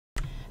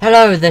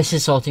Hello, this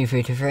is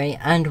Salty323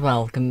 and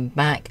welcome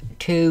back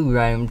to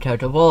Rome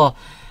Total War.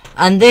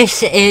 And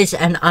this is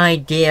an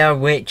idea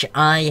which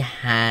I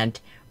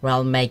had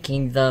while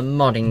making the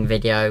modding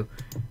video.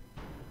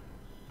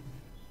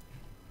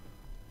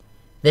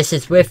 This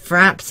is with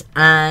fraps,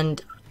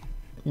 and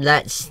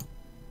let's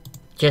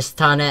just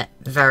turn it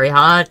very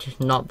hard.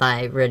 Not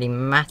that it really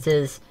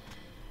matters.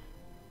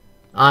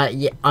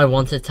 I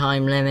want a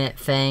time limit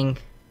thing.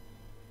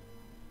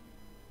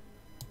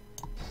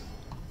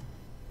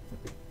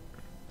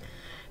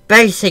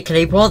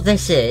 Basically, what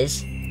this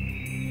is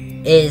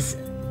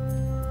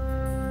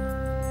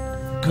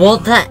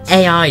what the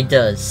AI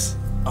does.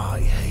 I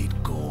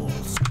hate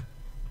ghouls.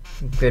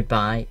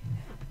 Goodbye.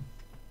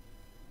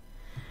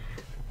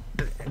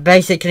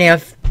 Basically,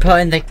 I've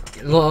put in the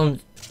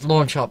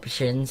launch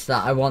options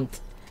that I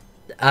want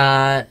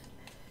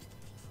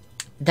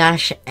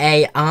dash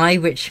AI,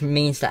 which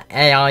means that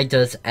AI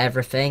does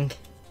everything.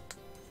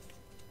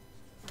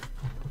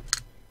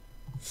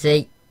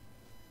 See?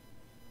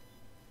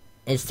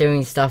 It's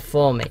doing stuff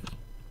for me.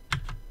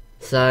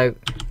 So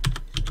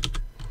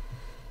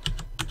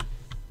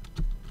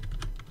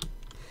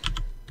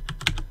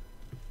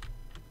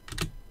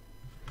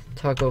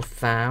toggle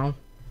foul.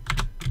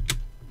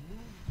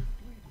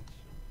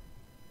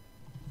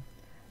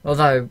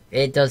 Although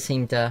it does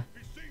seem to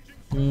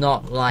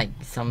not like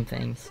some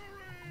things.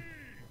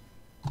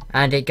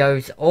 And it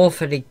goes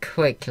awfully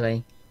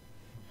quickly.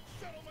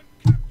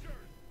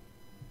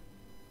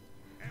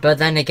 But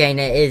then again,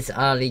 it is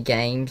early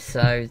game,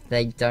 so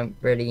they don't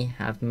really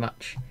have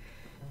much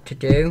to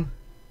do.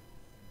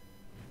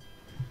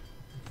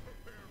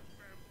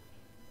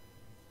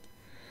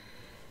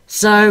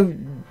 So,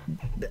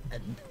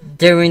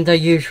 doing the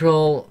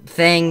usual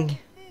thing.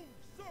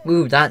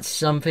 Ooh, that's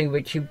something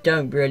which you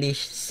don't really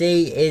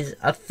see, is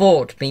a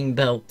fort being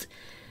built.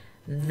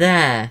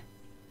 There.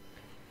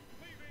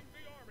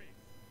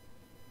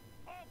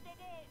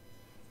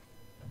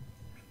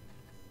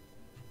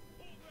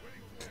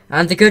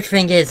 And the good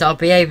thing is, I'll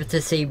be able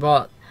to see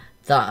what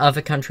the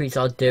other countries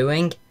are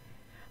doing.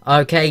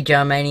 Okay,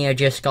 Germania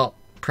just got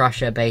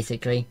Prussia,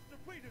 basically.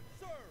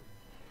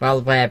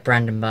 Well, where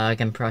Brandenburg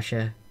and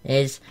Prussia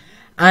is.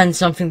 And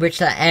something which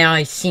the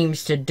AI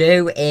seems to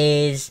do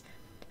is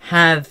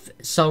have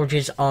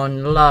soldiers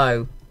on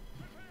low.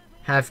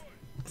 Have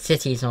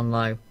cities on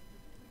low.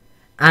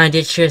 And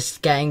it's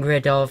just getting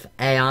rid of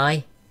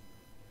AI.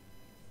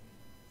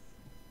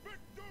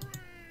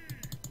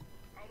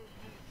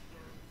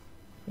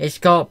 It's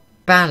got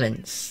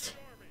balanced.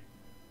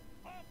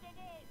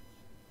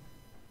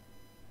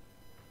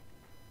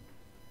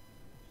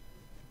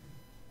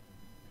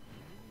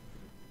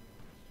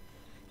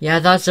 Yeah,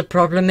 that's a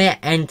problem. It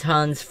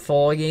end-turns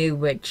for you,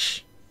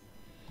 which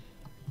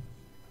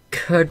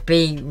could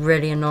be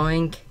really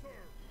annoying.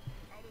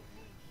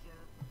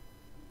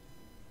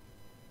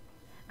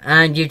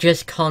 And you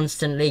just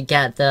constantly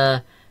get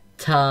the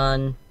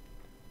turn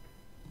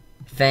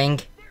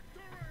thing.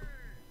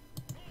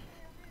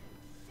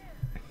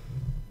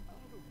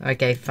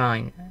 Okay,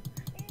 fine.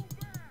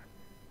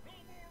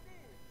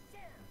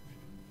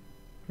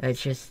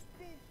 Let's just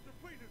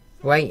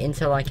wait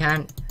until I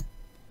can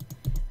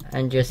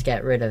and just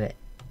get rid of it.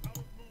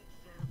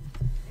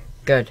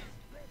 Good.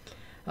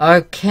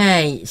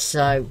 Okay,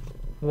 so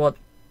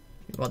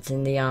what's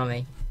in the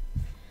army?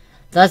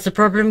 That's the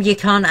problem, you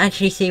can't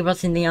actually see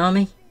what's in the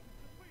army.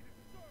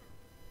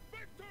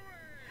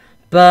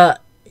 But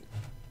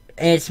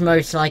it's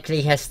most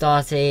likely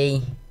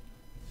Hastati.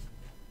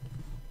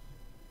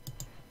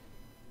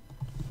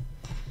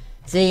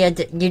 See,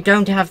 you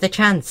don't have the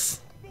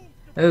chance.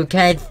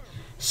 Okay,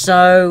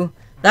 so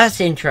that's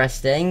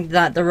interesting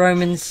that the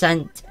Romans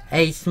sent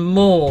a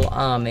small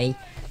army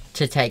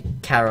to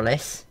take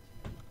Carolis.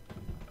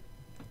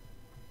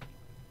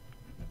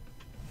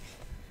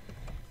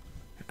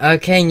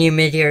 Okay,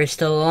 Numidia is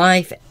still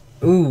alive.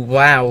 Ooh,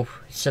 wow.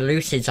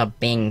 Seleucids are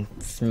being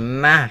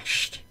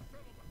smashed.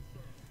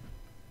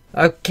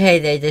 Okay,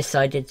 they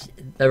decided,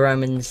 the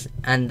Romans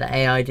and the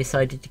AI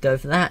decided to go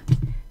for that.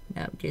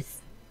 Now just...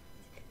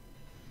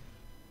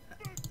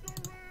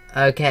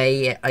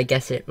 Okay, I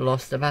guess it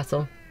lost the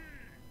battle.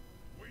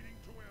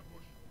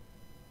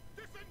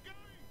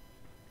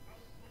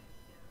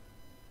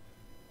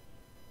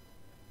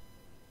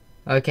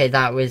 Okay,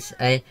 that was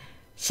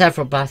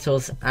several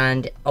battles,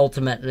 and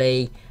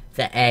ultimately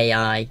the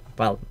AI,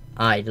 well,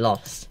 I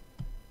lost.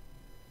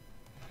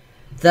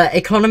 The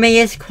economy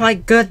is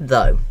quite good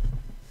though.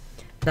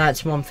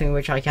 That's one thing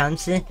which I can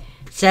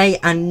say,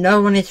 and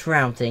no one is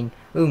routing.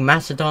 Ooh,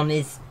 Macedon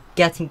is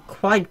getting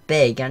quite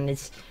big and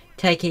is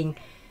taking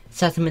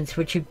settlements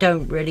which you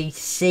don't really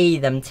see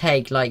them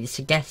take, like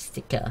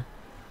Segestica.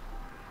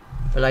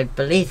 But I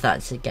believe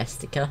that's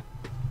Segestica.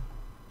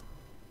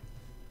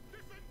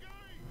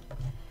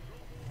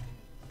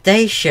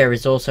 Dacia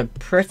is also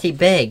pretty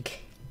big,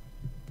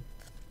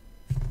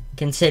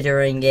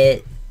 considering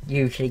it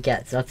usually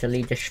gets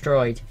utterly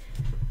destroyed.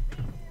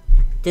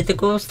 Did the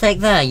Gauls take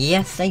there?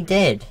 Yes, they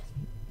did.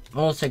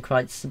 Also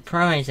quite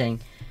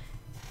surprising.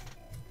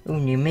 Ooh,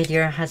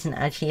 Numidia hasn't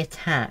actually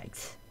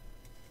attacked.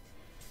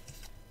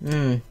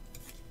 The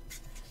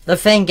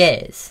thing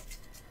is,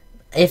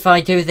 if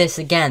I do this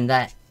again,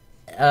 that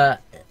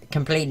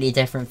completely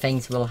different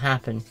things will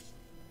happen.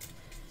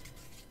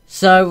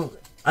 So,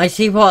 I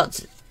see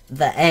what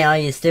the AI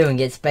is doing.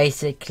 It's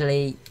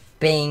basically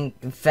being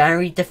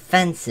very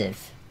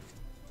defensive.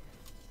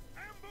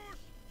 Ambush!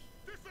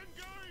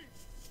 Disengage!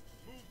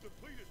 Move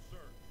depleted, sir.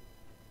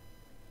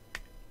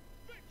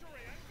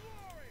 Victory and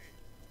glory!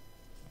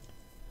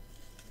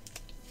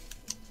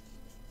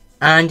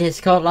 And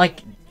it's got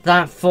like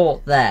that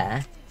fort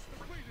there.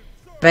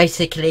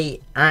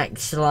 Basically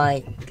acts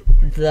like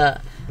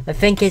the... I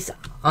think it's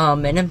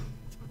Arminum.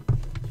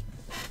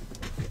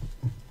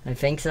 I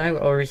think so,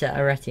 or is it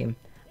Arretium?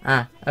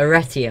 Ah,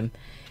 Arretium.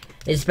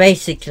 It's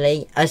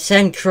basically a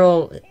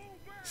central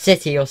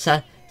city or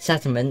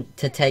settlement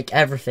to take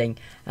everything.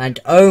 And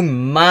oh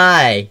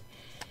my!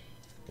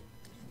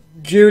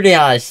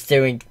 Julii is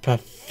doing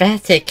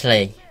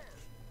pathetically.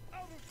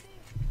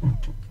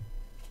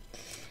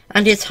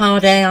 And it's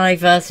hard AI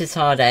versus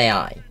hard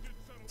AI.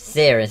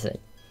 Seriously.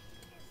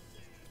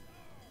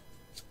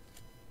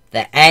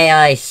 The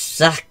AI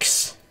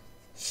sucks.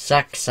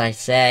 Sucks, I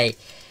say.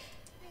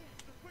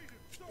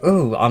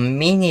 Ooh,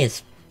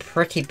 Armenia's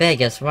pretty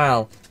big as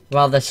well.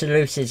 While the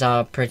Seleucids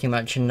are pretty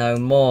much no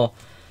more.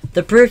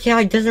 The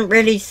Brutii doesn't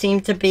really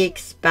seem to be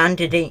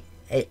expanding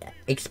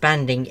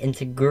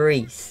into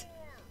Greece.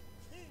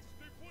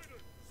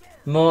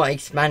 More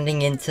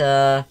expanding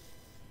into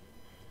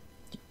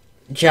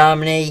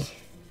Germany,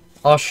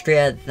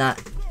 Austria,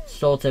 that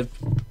sort of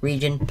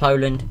region,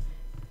 Poland.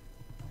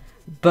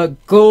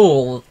 But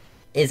Gaul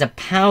is a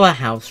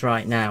powerhouse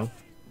right now.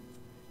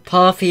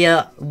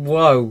 Parthia,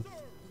 whoa.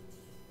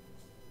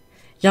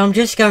 Yeah, I'm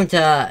just going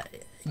to...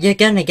 You're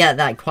going to get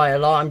that quite a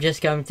lot. I'm just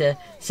going to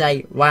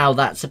say, wow,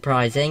 that's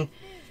surprising.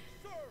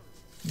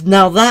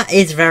 Now, that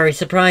is very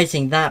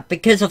surprising. That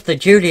because of the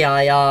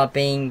Julii are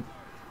being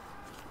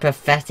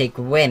pathetic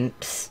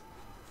wimps,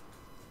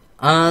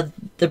 the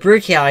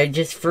Brutii are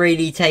just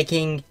freely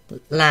taking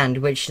land,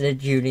 which the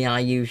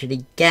Julii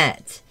usually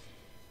get.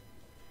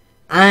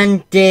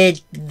 And did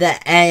the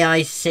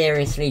AI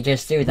seriously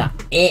just do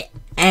that? It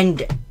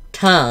end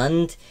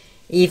turned,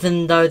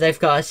 even though they've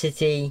got a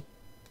city.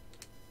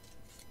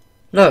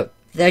 Look,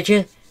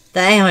 the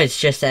AI is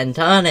just end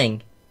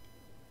turning.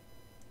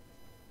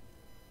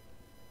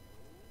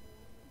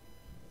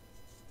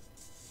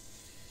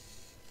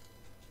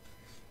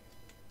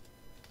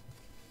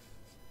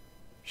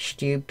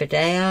 Stupid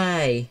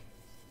AI.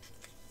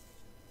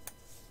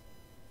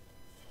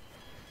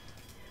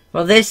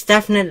 Well, this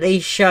definitely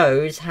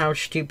shows how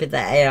stupid the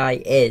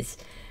AI is.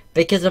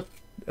 Because of...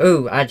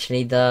 Oh,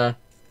 actually, the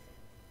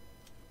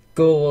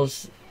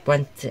Gauls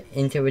went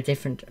into a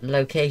different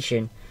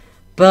location.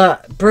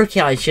 But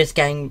Brutii is just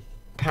getting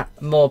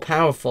more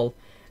powerful.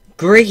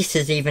 Greece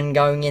is even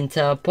going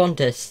into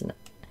Pontus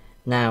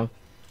now.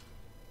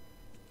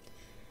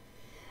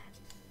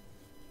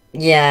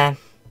 Yeah.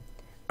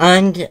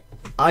 And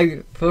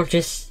I will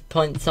just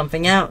point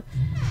something out.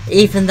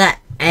 Even the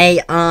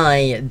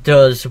AI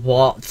does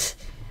what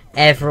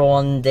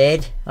everyone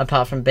did,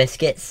 apart from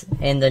Biscuits,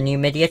 in the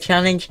Numidia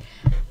challenge.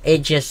 It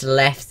just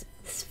left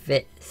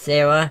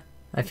Sphera,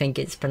 I think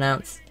it's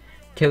pronounced,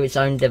 to its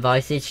own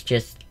devices,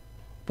 just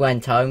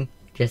went home,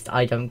 just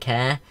I don't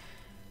care.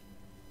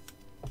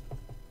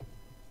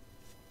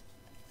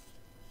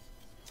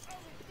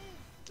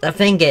 The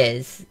thing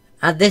is,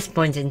 at this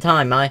point in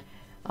time,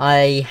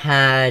 I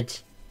had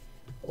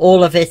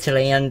all of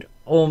Italy and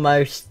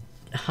almost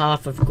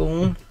half of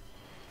Gaul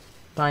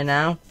by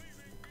now.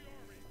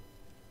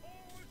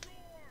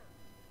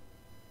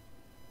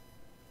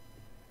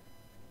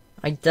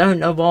 I don't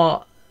know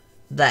what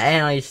the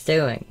AI is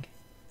doing.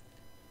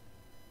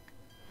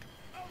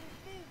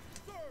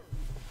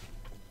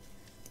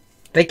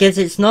 Because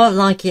it's not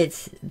like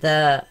it's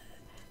the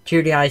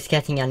Julii is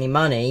getting any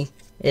money.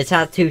 It's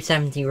at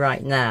 270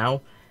 right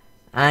now.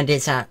 And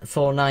it's at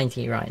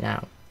 490 right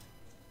now.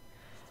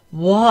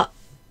 What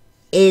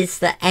is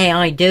the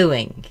AI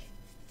doing?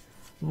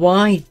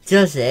 Why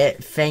does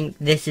it think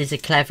this is a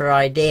clever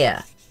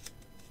idea?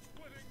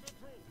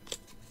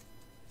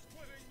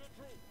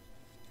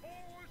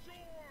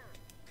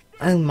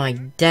 Oh my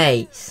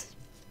days.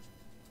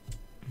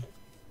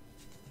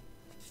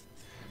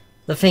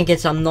 The thing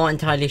is, I'm not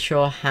entirely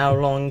sure how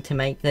long to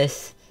make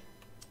this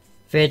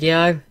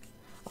video.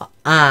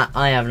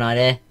 I have an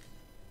idea.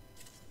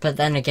 But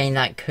then again,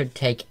 that could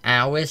take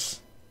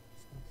hours.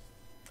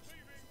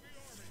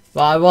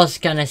 What I was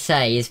gonna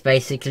say is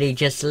basically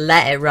just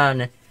let it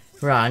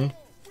run,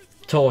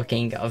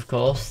 talking of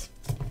course,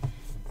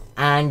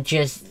 and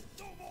just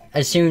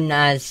as soon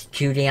as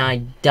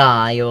Julii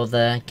die or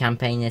the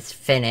campaign is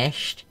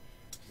finished,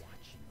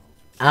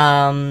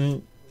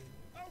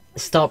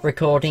 stop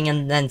recording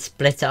and then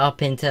split it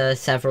up into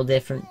several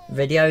different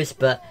videos.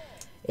 But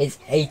it's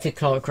 8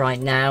 o'clock right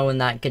now and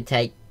that could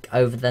take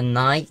over the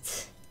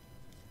night.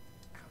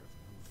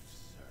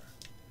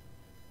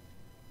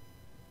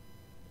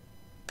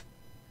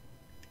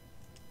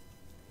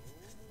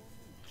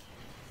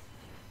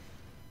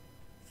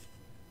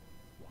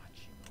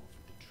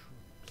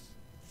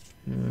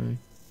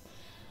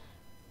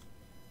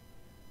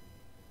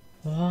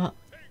 What?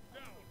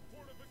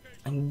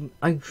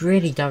 I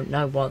really don't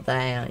know what the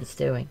AI is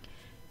doing.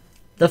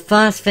 The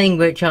first thing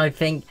which I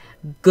think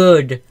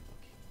good,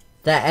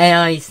 the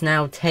AI is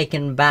now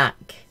taken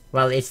back.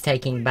 Well, it's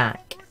taking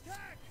back.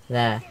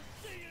 There.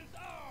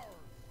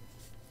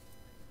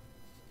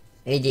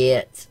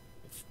 Idiot.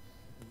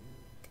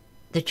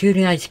 The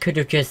Julii could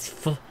have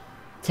just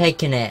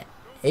taken it.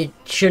 It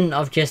shouldn't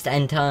have just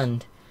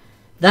end-turned.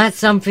 That's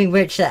something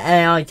which the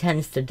AI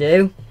tends to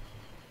do.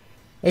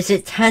 Is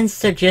it tends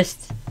to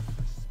just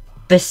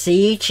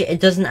besiege. It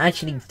doesn't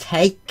actually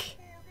take.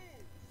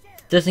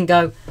 Doesn't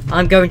go,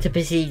 I'm going to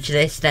besiege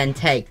this, then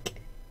take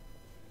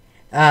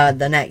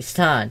the next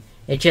turn.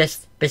 It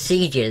just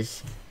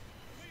besieges.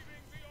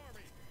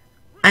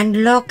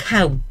 And look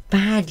how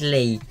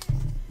badly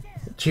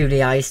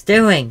Julii is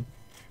doing.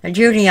 And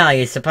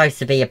Julii is supposed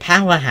to be a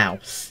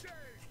powerhouse.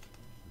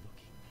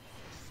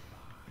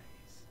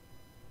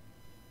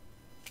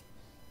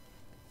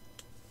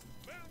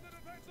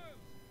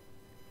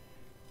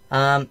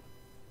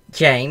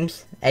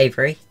 James,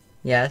 Avery,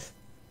 yes.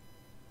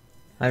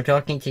 I'm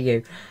talking to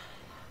you.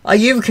 Are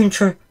you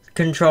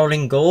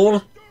controlling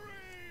Gaul?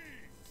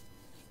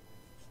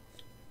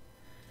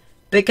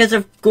 Because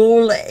if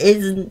Gaul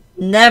is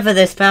never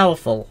this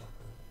powerful.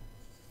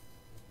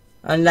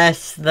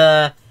 Unless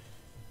it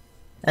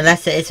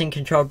isn't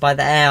controlled by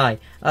the AI.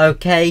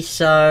 Okay,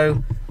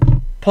 so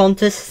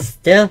Pontus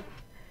still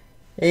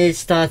is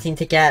starting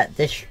to get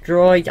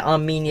destroyed.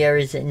 Armenia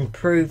is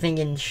improving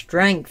in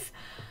strength.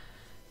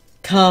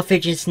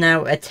 Carthage is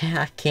now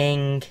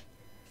attacking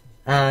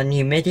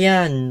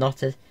Numidia,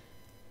 not a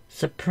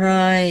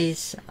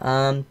surprise.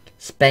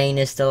 Spain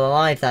is still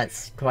alive,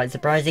 that's quite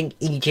surprising.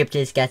 Egypt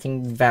is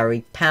getting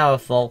very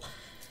powerful.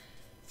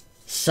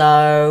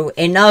 So,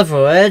 in other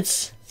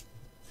words,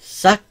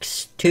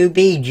 sucks to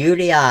be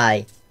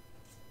Julii.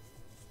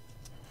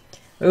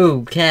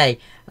 Okay,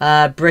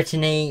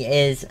 Brittany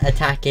is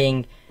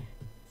attacking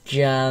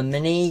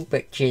Germany,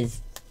 which is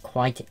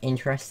quite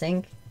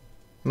interesting.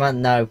 Well,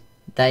 no,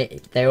 they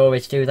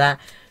always do that.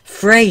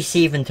 Thrace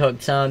even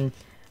took some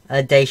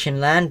Dacian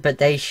land, but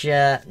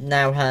Dacia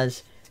now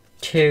has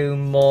 2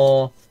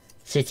 more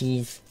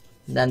cities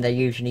than they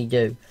usually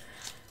do.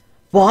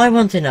 What I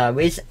want to know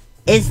is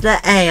the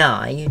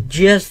AI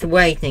just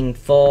waiting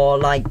for,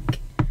 like,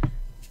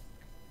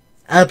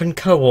 urban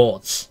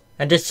cohorts?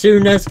 And as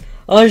soon as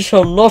I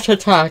shall not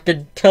attack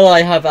until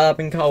I have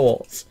urban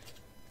cohorts.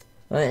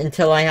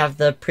 Until I have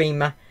the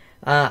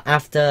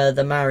after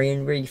the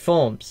Marian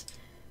reforms.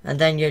 And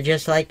then you're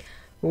just like,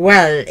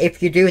 well,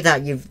 if you do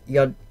that,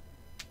 you're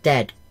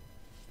dead.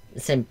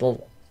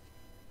 Simple.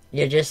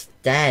 You're just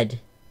dead.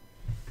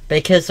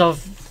 Because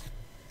of...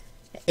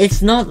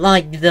 It's not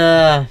like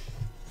the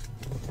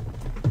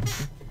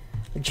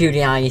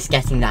Julii is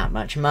getting that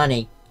much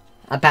money.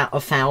 About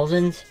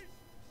 1,000.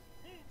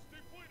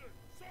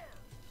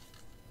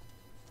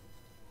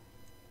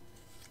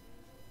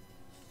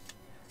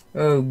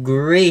 Oh,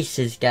 Greece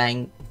is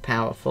getting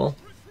powerful.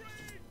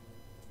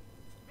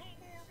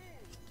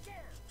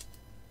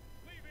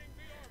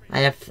 I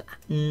have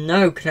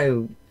no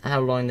clue how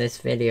long this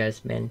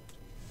video's been.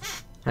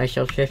 I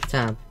shall shift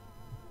tab.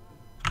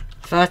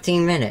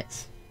 13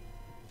 minutes.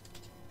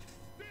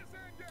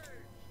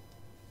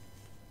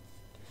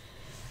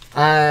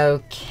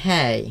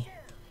 Okay.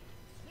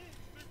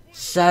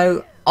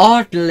 So,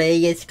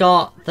 oddly, it's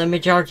got the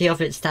majority of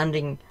its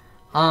standing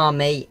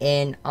army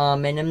in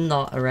Arminum,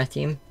 not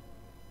Arretium.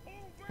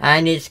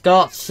 And it's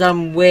got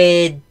some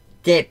weird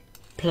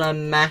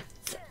diplomat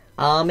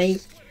army,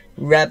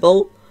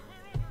 rebel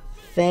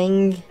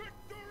thing.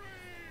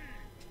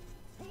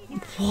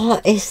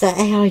 What is the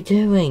AI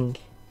doing?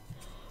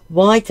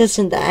 Why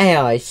doesn't the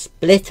AI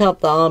split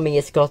up the army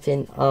it's got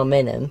in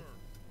Arminum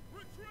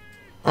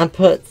and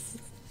put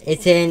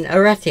it in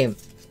Arretium?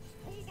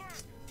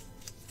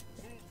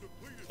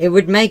 It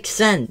would make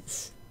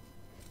sense.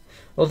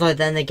 Although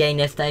then again,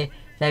 if they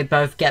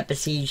both get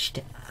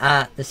besieged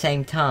at the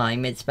same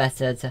time, it's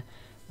better to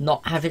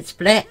not have it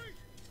split.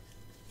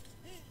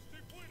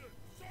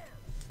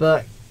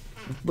 But,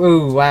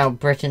 ooh, wow,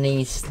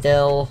 Brittany's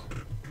still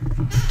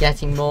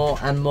getting more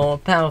and more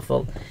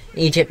powerful.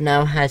 Egypt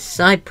now has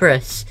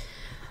Cyprus.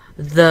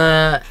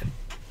 The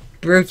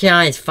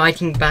Brutii is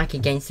fighting back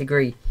against the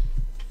Greeks.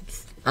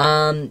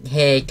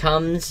 Here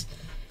comes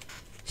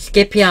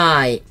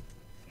Scipii.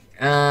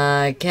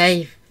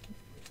 Okay.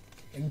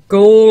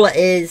 Gaul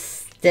is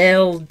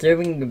still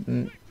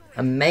doing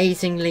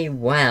amazingly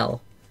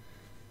well.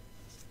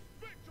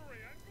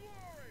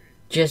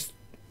 Just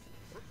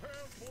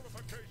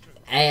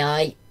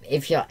AI,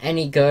 if you're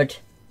any good,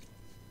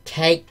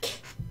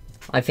 take,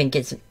 I think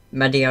it's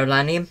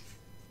Mediolanium.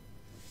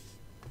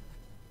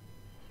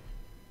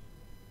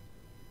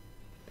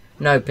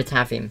 No,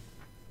 Batavium.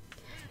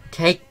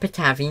 Take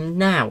Batavium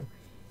now.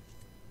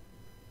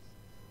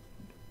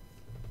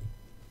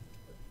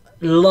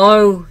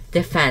 Low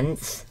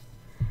defense,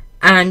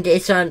 and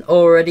it's an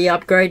already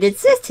upgraded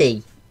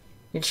city.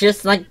 It's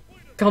just like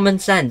common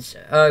sense.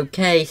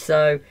 Okay,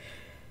 so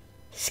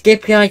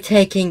Scipio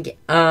taking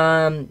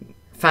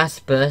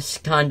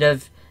Phasbus kind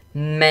of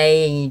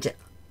made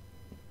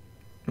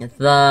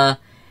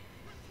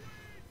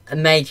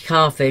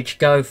Carthage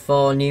go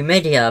for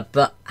Numidia,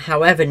 but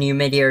however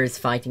Numidia is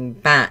fighting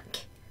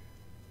back.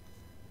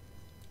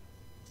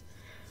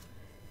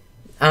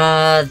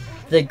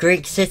 The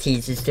Greek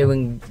cities is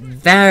doing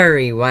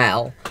very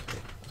well.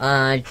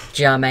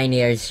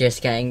 Germania is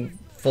just getting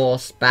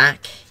forced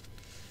back.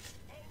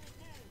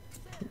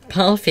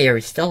 Parthia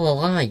is still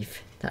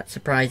alive. That's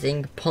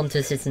surprising.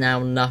 Pontus is now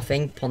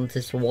nothing.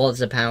 Pontus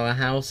was a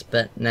powerhouse,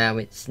 but now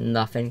it's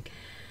nothing.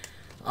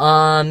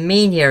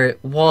 Armenia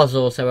was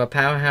also a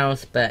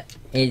powerhouse, but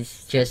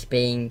is just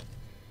being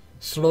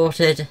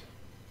slaughtered.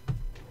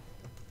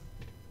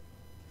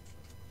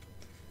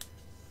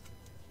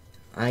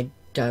 I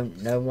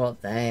don't know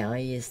what the AI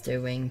is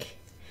doing.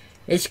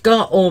 It's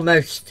got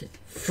almost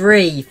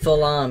 3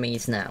 full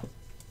armies now.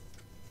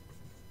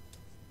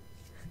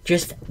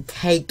 Just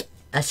take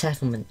a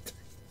settlement.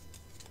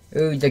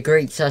 Ooh, the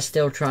Greeks are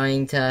still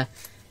trying to...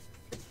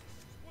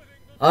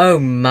 Oh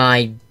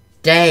my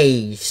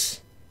days.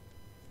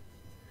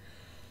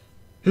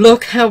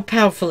 Look how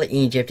powerful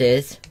Egypt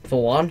is,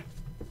 for one.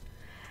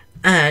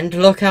 And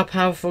look how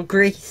powerful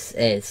Greece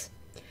is.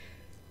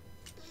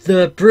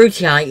 The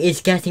Brutii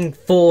is getting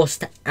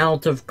forced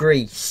out of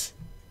Greece.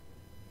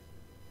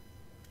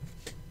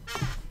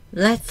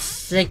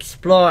 Let's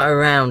explore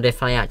around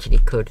if I actually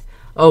could.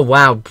 Oh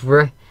wow,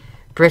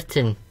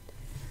 Britain.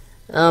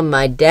 Oh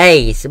my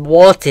days,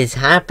 what is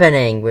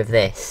happening with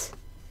this?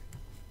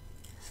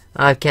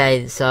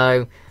 Okay,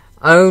 so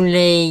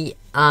only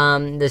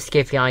the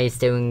Scipii is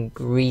doing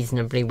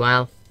reasonably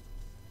well.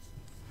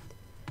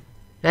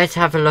 Let's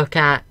have a look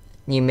at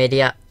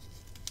Numidia.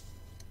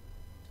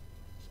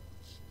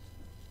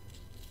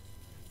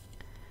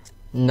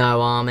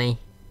 No army.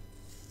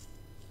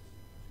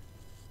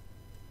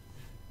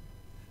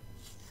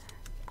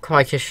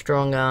 Quite a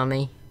strong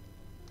army.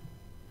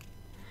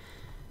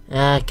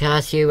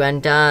 Curse you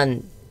and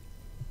done.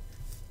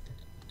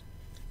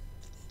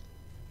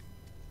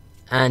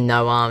 And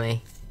no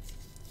army.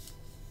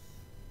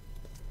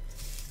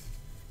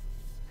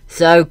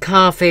 So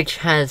Carthage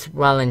has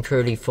well and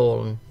truly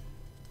fallen.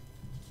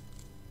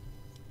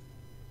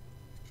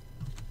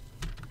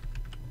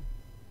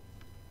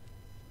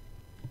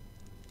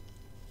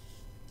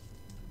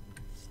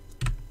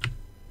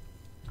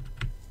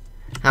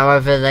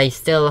 However, they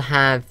still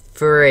have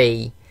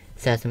 3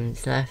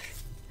 settlements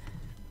left.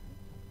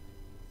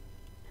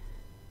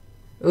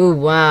 Oh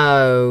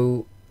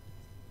wow.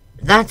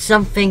 That's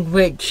something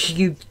which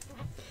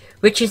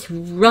is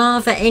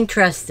rather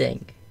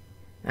interesting,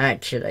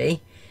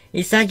 actually.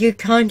 Is that you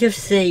kind of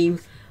see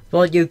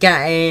what you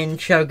get in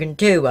Shogun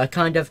 2, a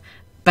kind of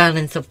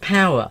balance of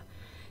power.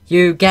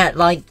 You get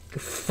like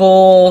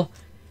 4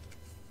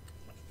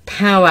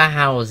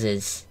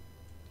 powerhouses.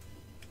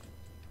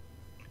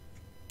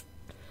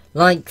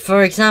 Like,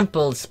 for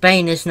example,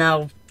 Spain is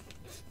now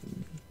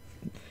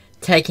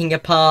taking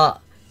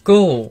apart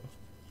Gaul.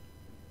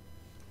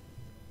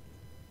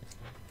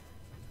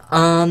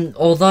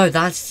 Although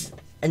that's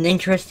an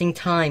interesting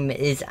time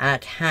is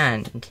at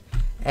hand.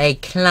 A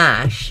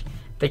clash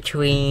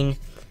between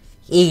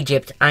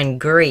Egypt and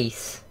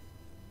Greece.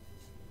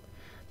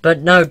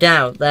 But no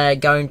doubt they're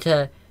going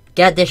to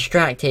get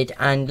distracted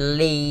and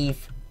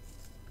leave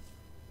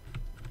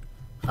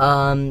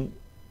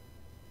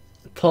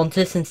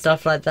Pontus and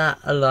stuff like that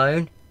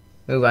alone.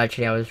 Oh,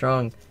 actually I was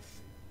wrong.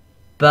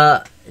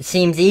 But it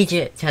seems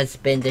Egypt has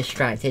been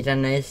distracted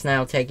and is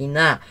now taking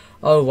that.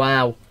 Oh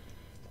wow.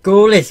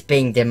 Gaul is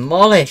being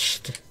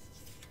demolished.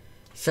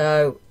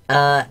 So,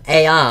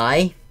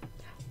 AI,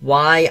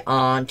 why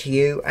aren't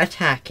you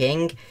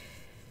attacking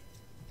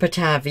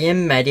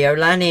Batavium,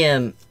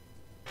 Mediolanium,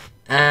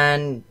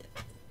 and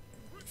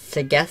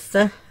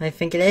Segesta, I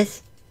think it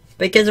is?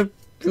 Because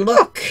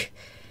look!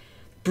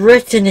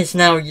 Britain is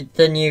now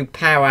the new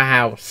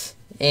powerhouse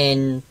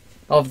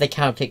of the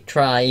Celtic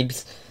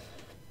tribes.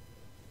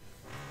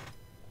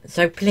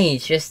 So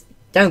please, just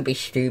don't be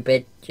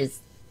stupid.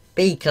 Just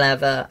be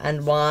clever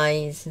and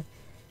wise.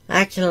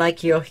 Act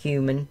like you're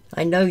human.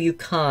 I know you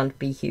can't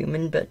be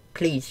human, but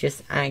please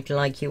just act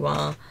like you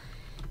are.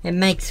 It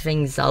makes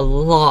things a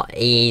lot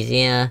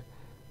easier.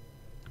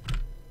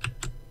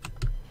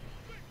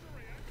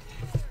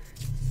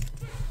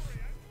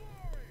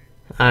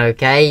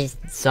 Okay,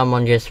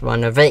 someone just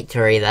won a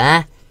victory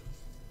there.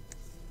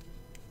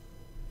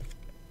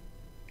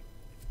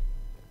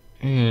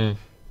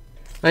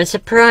 I'm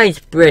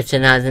surprised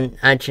Britain hasn't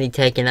actually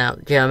taken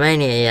out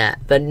Germania yet,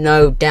 but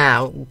no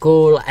doubt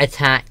Gaul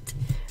attacked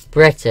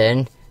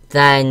Britain,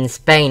 then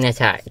Spain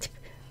attacked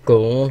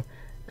Gaul,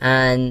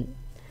 and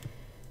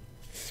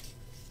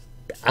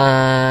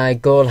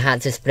Gaul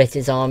had to split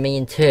his army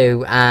in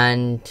 2,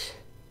 and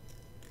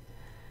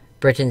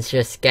Britain's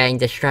just getting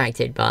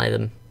distracted by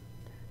them.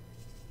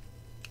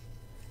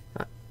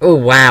 Oh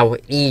wow,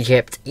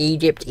 Egypt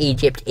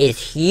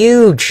is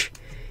huge!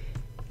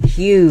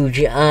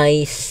 Huge,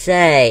 I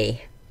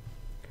say.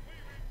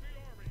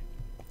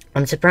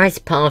 I'm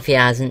surprised Parthia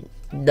hasn't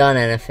done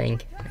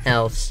anything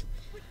else.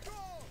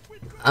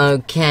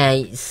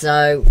 Okay,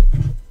 so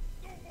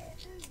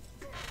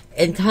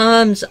in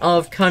terms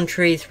of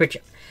countries which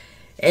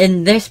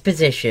in this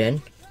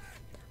position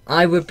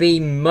I would be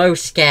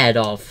most scared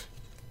of: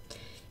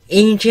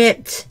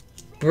 Egypt,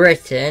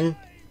 Britain,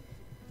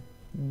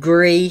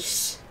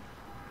 Greece,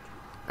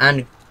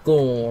 and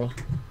Gaul.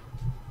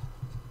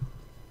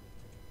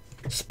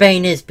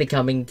 Spain is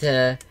becoming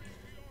to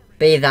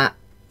be that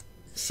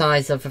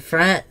size of a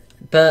threat,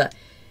 but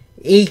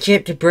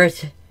Egypt,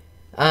 Britain,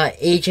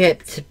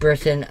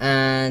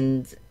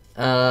 and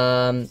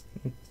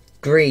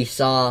Greece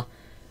are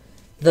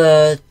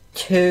the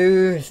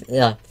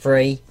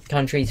three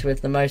countries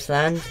with the most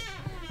land.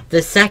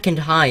 The second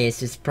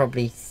highest is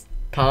probably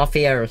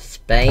Parthia or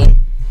Spain.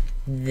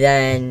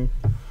 Then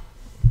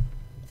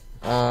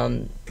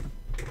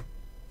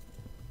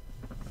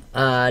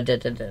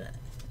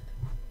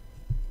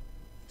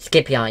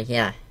Scipii,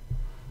 yeah,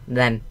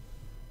 them.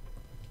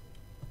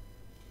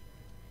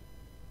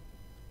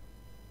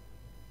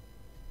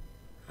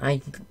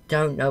 I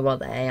don't know what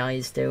the AI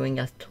is doing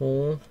at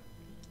all.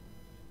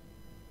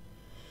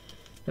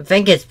 The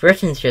thing is,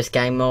 Britain's just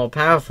getting more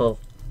powerful.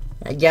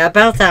 You're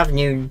about to have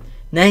new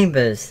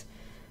neighbours.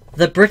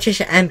 The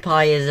British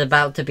Empire is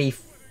about to be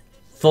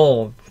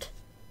formed.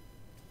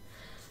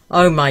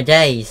 Oh my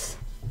days.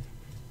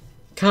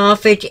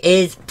 Carthage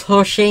is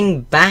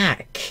pushing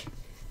back.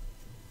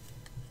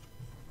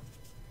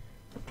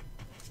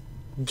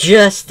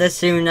 Just as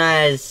soon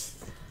as...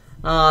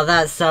 Oh,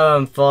 that's so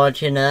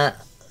unfortunate.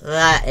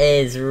 That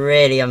is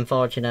really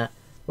unfortunate.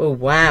 Oh,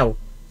 wow.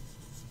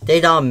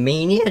 Did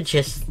Armenia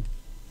just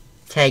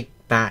take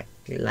back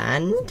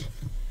land?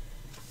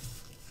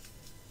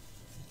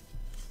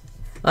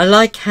 I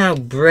like how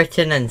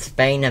Britain and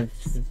Spain have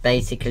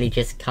basically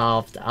just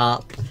carved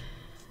up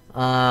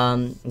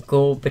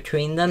Gaul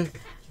between them.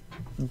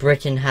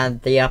 Britain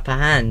had the upper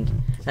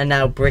hand, and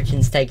now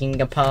Britain's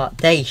taking apart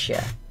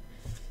Dacia.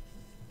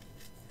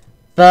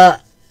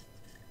 But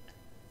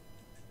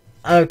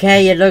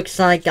okay, it looks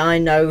like I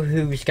know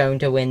who's going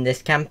to win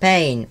this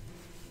campaign.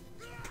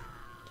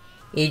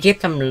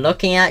 Egypt, I'm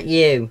looking at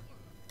you.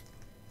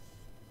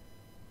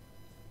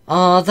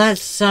 Oh,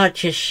 that's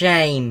such a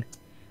shame.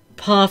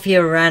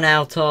 Parthia ran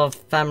out of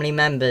family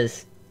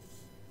members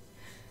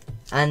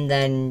and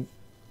then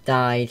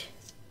died.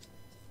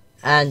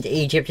 And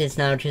Egypt is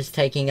now just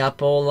taking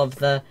up all of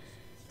the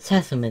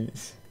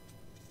settlements.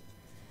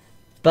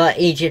 But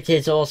Egypt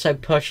is also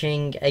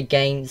pushing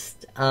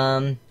against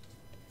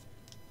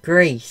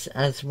Greece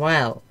as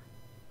well.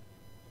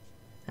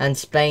 And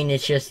Spain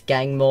is just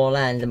getting more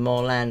land and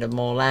more land and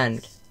more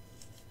land.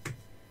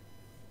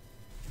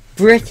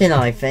 Britain,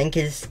 I think,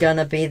 is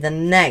gonna be the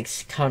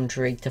next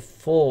country to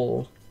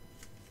fall.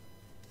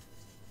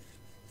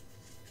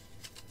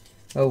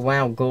 Oh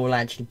wow, Gaul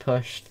actually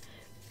pushed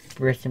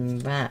Britain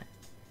back.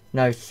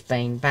 No,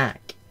 Spain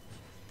back.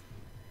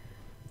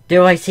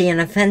 Do I see an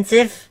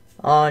offensive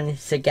on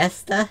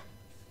Segesta?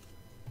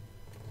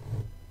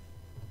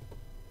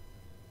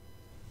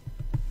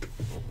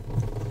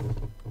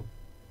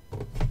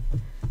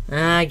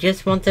 I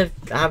just want to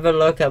have a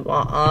look at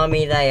what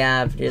army they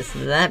have. Just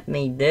let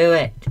me do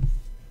it.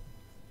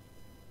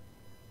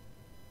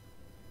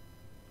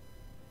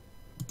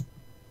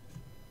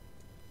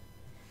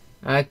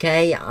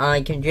 Okay,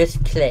 I can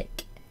just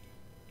click.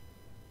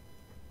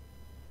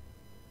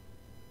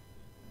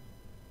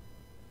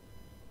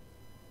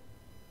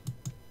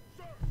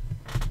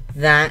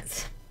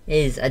 That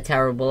is a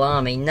terrible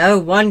army. No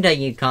wonder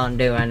you can't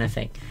do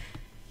anything.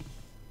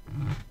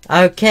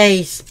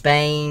 Okay,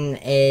 Spain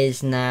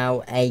is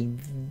now a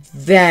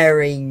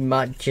very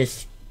much a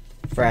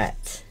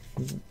threat.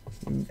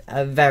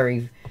 A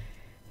very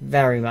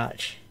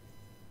much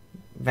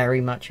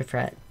a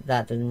threat.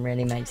 That doesn't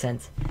really make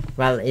sense.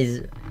 Well, it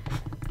is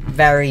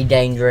very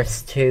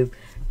dangerous to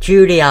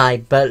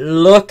Julii, but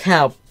look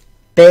how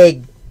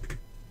big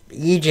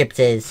Egypt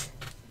is.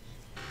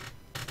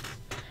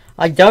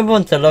 I don't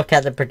want to look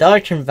at the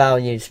production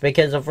values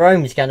because of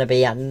Rome's going to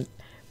be at,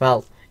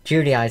 well,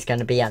 Julii is going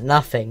to be at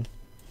nothing.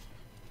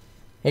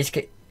 It's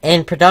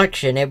in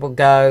production. It will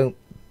go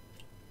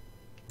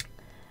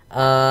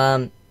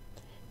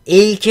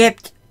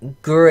Egypt,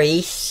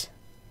 Greece,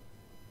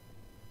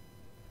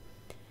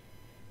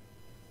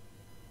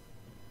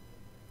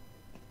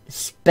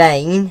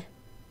 Spain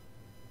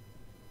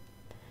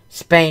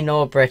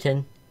or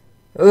Britain.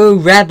 Ooh,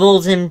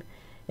 rebels in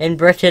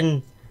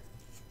Britain.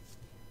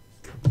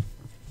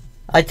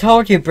 I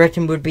told you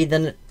Britain would be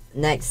the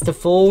next to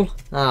fall.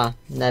 Ah,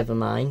 never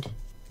mind.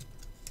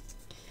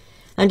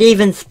 And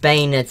even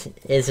Spain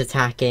is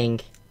attacking.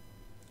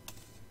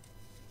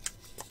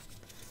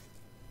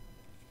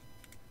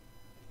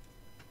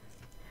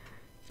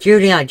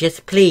 Julii,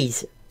 just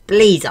please,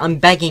 I'm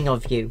begging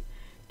of you.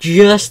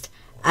 Just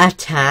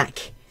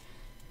attack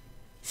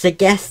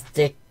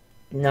Segesta.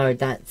 No,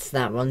 that's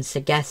that one.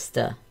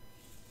 Segesta.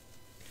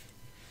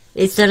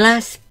 It's the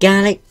last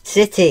Gallic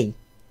city.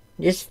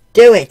 Just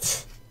do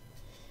it.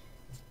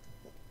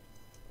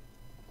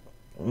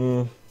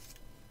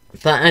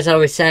 But as I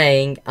was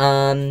saying,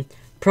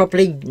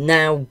 probably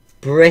now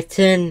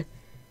Britain,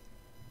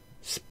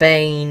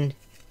 Spain,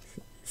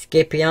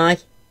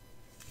 Scipii.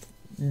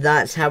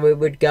 That's how it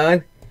would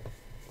go.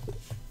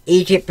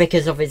 Egypt,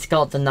 because of it's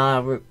got the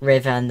Nile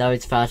River and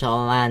those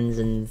fertile lands,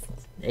 and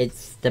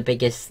it's the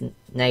biggest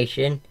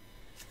nation.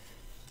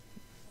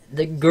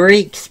 The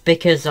Greeks,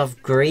 because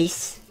of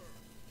Greece.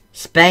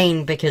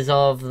 Spain, because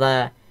of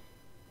the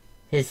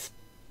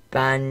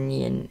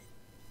Hispanian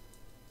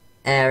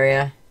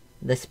area,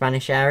 the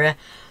Spanish area.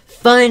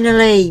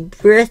 Finally,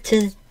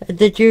 Britain,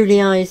 the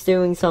Julii is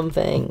doing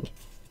something.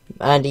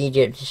 And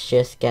Egypt is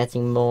just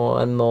getting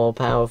more and more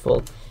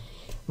powerful.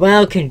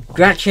 Well,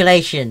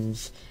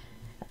 congratulations,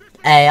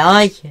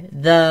 AI.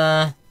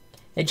 The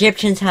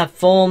Egyptians have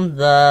formed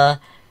the,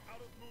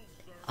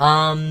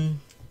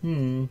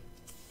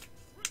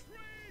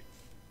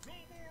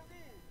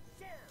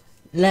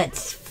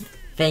 let's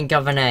think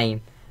of a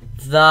name.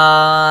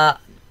 The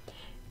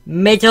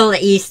Middle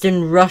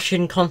Eastern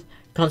Russian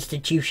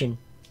Constitution.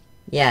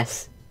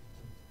 Yes.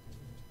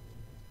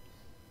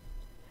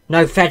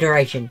 No,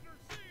 Federation.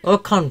 Or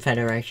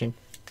Confederation.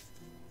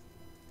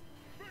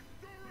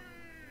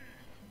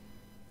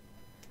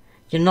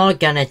 You're not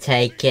gonna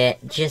take it.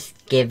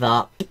 Just give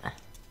up.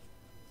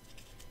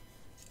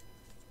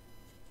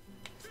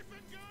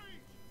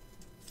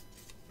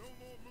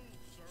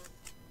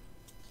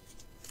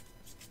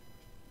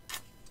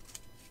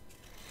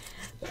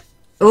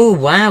 Oh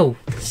wow,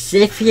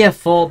 Scythia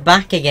fought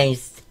back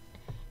against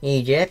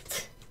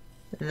Egypt.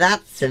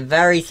 That's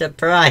very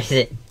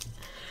surprising.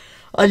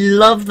 I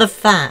love the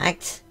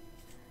fact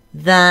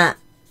that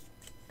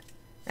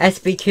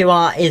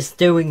SPQR is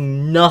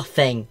doing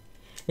nothing.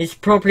 It's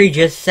probably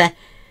just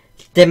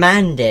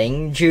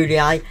demanding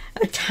Julii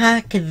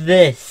attack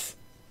this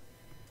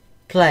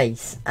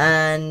place,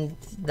 and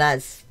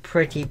that's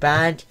pretty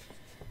bad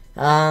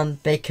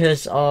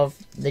because of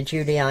the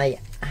Julii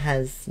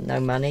has no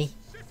money.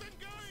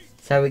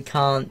 So we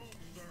can't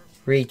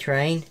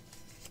retrain.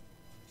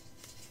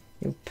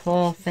 You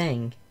poor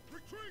thing.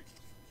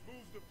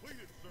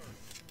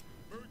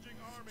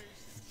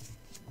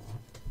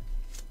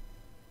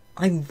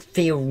 I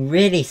feel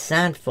really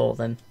sad for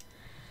them.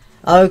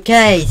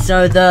 Okay,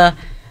 so the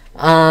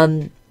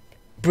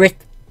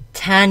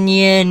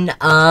Britannian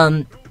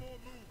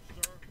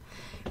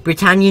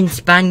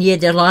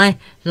Spaniard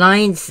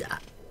alliance,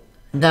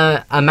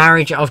 a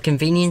marriage of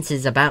convenience,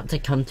 is about to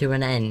come to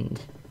an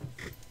end.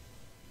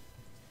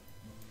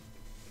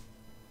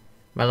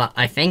 Well,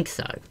 I think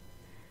so.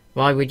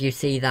 Why would you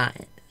see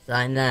that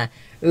in there?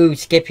 Ooh,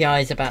 Scipio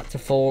is about to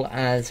fall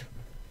as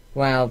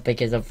well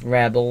because of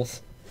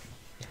rebels.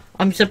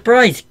 I'm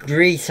surprised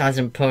Greece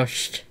hasn't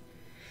pushed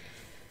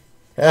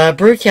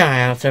Brutii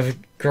out of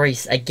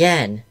Greece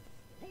again.